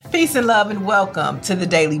Peace and love and welcome to the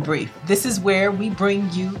Daily Brief. This is where we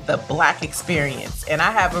bring you the Black experience, and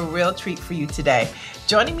I have a real treat for you today.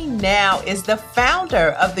 Joining me now is the founder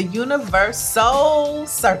of the Universoul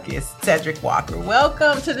Circus, Cedric Walker.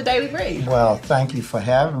 Welcome to the Daily Brief. Well, thank you for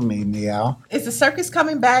having me, Niele. Is the circus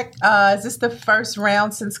coming back? Is this the first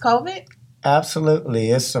round since COVID? Absolutely.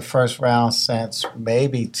 It's the first round since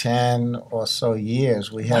maybe 10 or so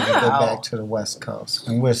years. We haven't been back to the West Coast,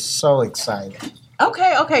 and we're so excited.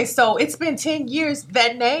 Okay. So it's been 10 years.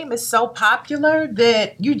 That name is so popular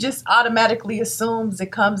that you just automatically assumes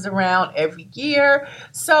it comes around every year.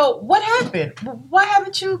 So what happened? Why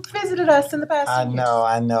haven't you visited us in the past 10 years?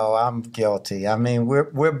 I know. I'm guilty. I mean,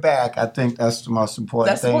 we're back. I think that's the most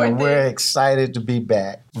important thing. And we're excited to be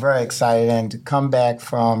back. Very excited. And to come back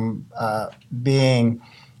from being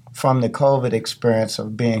from the COVID experience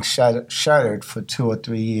of being shuttered for 2 or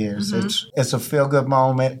 3 years. Mm-hmm. It's a feel-good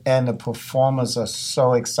moment, and the performers are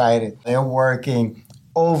so excited. They're working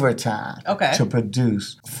overtime to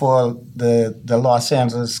produce for the Los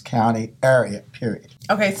Angeles County area, period.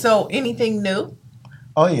 Okay, so anything new?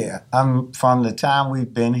 Oh, yeah. From the time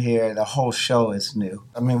we've been here, the whole show is new.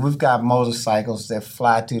 I mean, we've got motorcycles that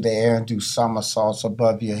fly through the air and do somersaults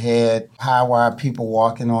above your head, high wire people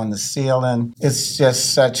walking on the ceiling. It's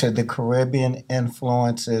just the Caribbean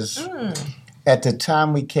influences. At the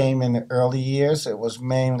time we came in the early years, it was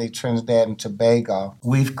mainly Trinidad and Tobago.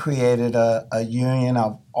 We've created a union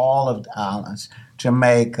of all of the islands,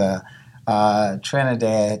 Jamaica,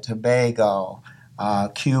 Trinidad, Tobago,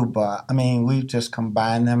 Cuba. I mean, we've just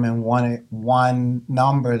combined them in one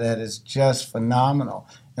number that is just phenomenal.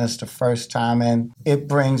 And it's the first time, and it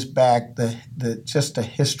brings back the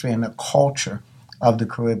history and the culture of the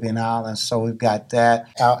Caribbean islands. So we've got that.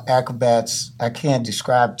 Our acrobats, I can't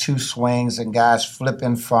describe 2 swings and guys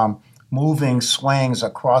flipping from moving swings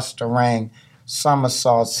across the ring,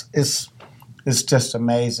 somersaults. It's just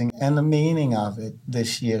amazing. And the meaning of it,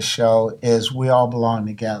 this year's show, is we all belong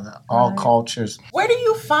together, all cultures. Where do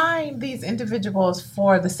you find these individuals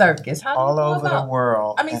for the circus? How do all over the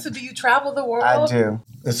world. I mean, so do you travel the world? I do.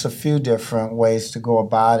 It's a few different ways to go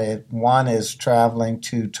about it. One is traveling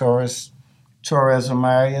to tourism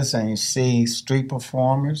areas, and you see street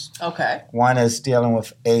performers. Okay. One is dealing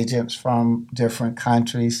with agents from different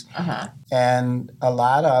countries. And a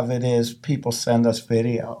lot of it is people send us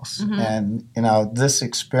videos. And, this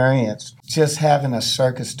experience, just having a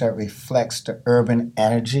circus that reflects the urban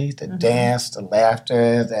energy, the dance, the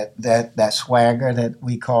laughter, that swagger that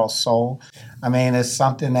we call soul. I mean, it's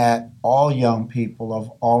something that all young people of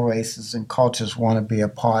all races and cultures want to be a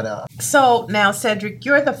part of. So now, Cedric,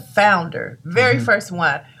 you're the founder, very first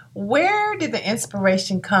one. Where did the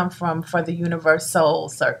inspiration come from for the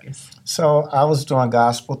Universoul Circus? So I was doing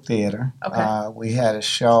gospel theater. Okay. We had a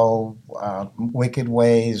show, Wicked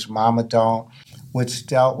Ways, Mama Don't, which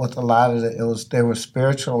dealt with a lot of they were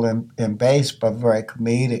spiritual in base, but very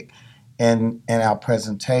comedic in our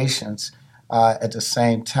presentations. At the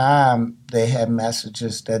same time, they had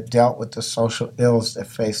messages that dealt with the social ills that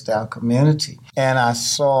faced our community. And I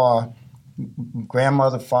saw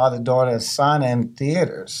grandmother, father, daughter, and son in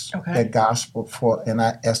theaters that gospel for. And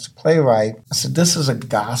I asked the playwright, I said, this is a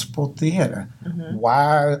gospel theater.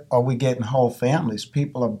 Why are we getting whole families?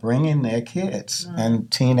 People are bringing their kids and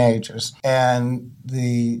teenagers. And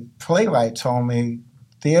the playwright told me,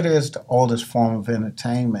 theater is the oldest form of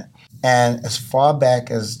entertainment. And as far back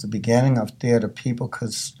as the beginning of theater, people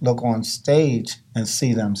could look on stage and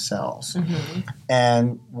see themselves.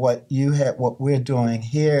 And what we're doing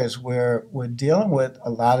here is we're dealing with a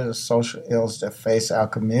lot of the social ills that face our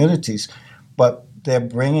communities, but they're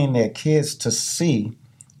bringing their kids to see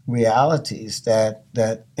realities that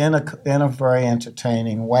in a very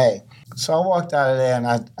entertaining way. So I walked out of there and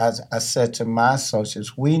I said to my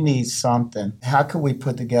associates, we need something. How can we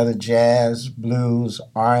put together jazz, blues,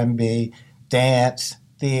 R&B, dance,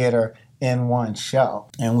 theater in one show?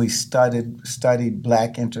 And we studied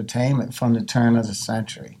Black entertainment from the turn of the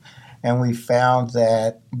century. And we found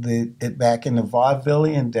that back in the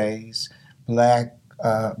vaudevillian days, Black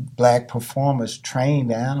performers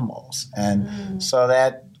trained animals. And so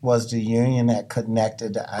that was the union that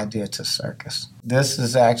connected the idea to circus. This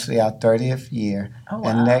is actually our 30th year,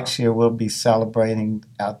 and next year we'll be celebrating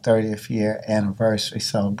our 30th year anniversary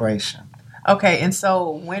celebration. Okay, and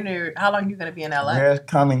so how long are you going to be in LA? We're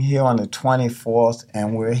coming here on the 24th,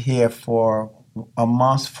 and we're here for a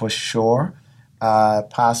month for sure,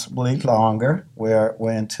 possibly longer. We're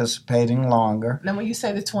anticipating longer. Now, when you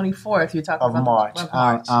say the 24th, you're talking about March. Of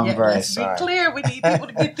March. I'm very let's sorry. Let's be clear. We need people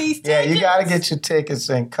to get these tickets. Yeah, you got to get your tickets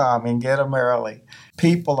and come and get them early.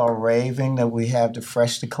 People are raving that we have the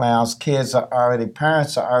Fresh the Clowns. Parents are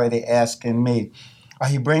already asking me, are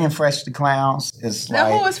you bringing Fresh the Clowns? It's now,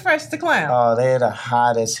 like, who is Fresh the Clown? Oh, they're the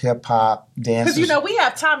hottest hip hop dancers. Because, we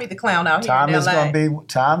have Tommy the Clown out here in LA.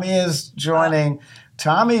 Tommy is joining.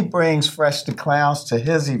 Tommy brings Fresh the Clowns to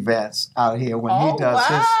his events out here when he does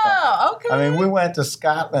his stuff. Okay. I mean, we went to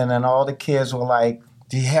Scotland and all the kids were like,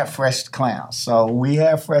 do you have Fresh the Clowns? So we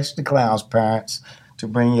have Fresh the Clowns, parents, to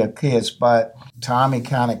bring your kids. But Tommy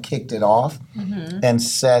kind of kicked it off and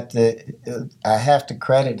said that I have to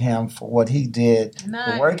credit him for what he did,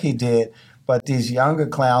 the work he did. But these younger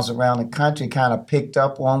clowns around the country kind of picked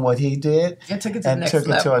up on what he did and took it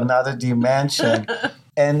to another dimension.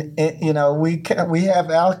 And we have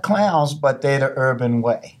our clowns, but they're the urban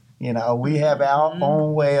way. We have our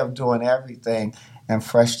own way of doing everything. And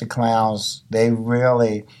Fresh the Clowns, they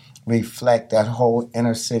really reflect that whole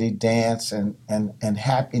inner city dance and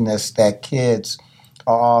happiness that kids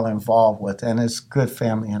are all involved with. And it's good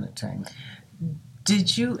family entertainment.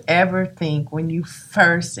 Did you ever think when you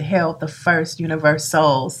first held the first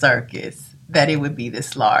Universoul Circus that it would be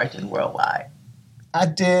this large and worldwide? I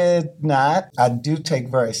did not. I do take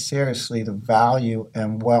very seriously the value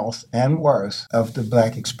and wealth and worth of the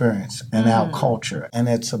Black experience and our culture and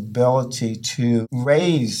its ability to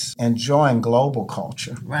raise and join global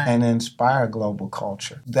culture and inspire global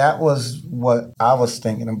culture. That was what I was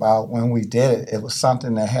thinking about when we did it. It was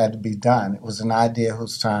something that had to be done. It was an idea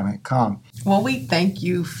whose time had come. Well, we thank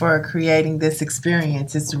you for creating this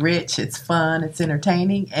experience. It's rich, it's fun, it's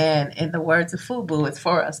entertaining, and in the words of FUBU, it's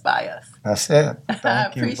for us, by us. That's it.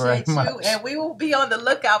 Thank you very much. And we will be on the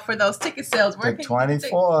lookout for those ticket sales. The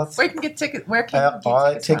 24th. Where can you get tickets? Where can you get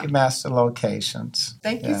all tickets Ticketmaster locations.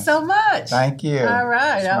 Thank you so much. Thank you. All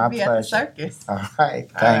right. It's I'll my be pleasure. at the circus. All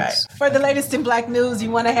right. Thanks. All right. For the latest in Black news,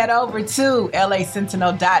 you want to head over to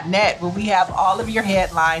lasentinel.net where we have all of your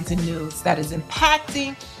headlines and news that is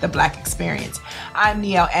impacting the Black experience. I'm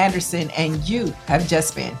Niele Anderson, and you have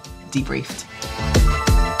just been debriefed.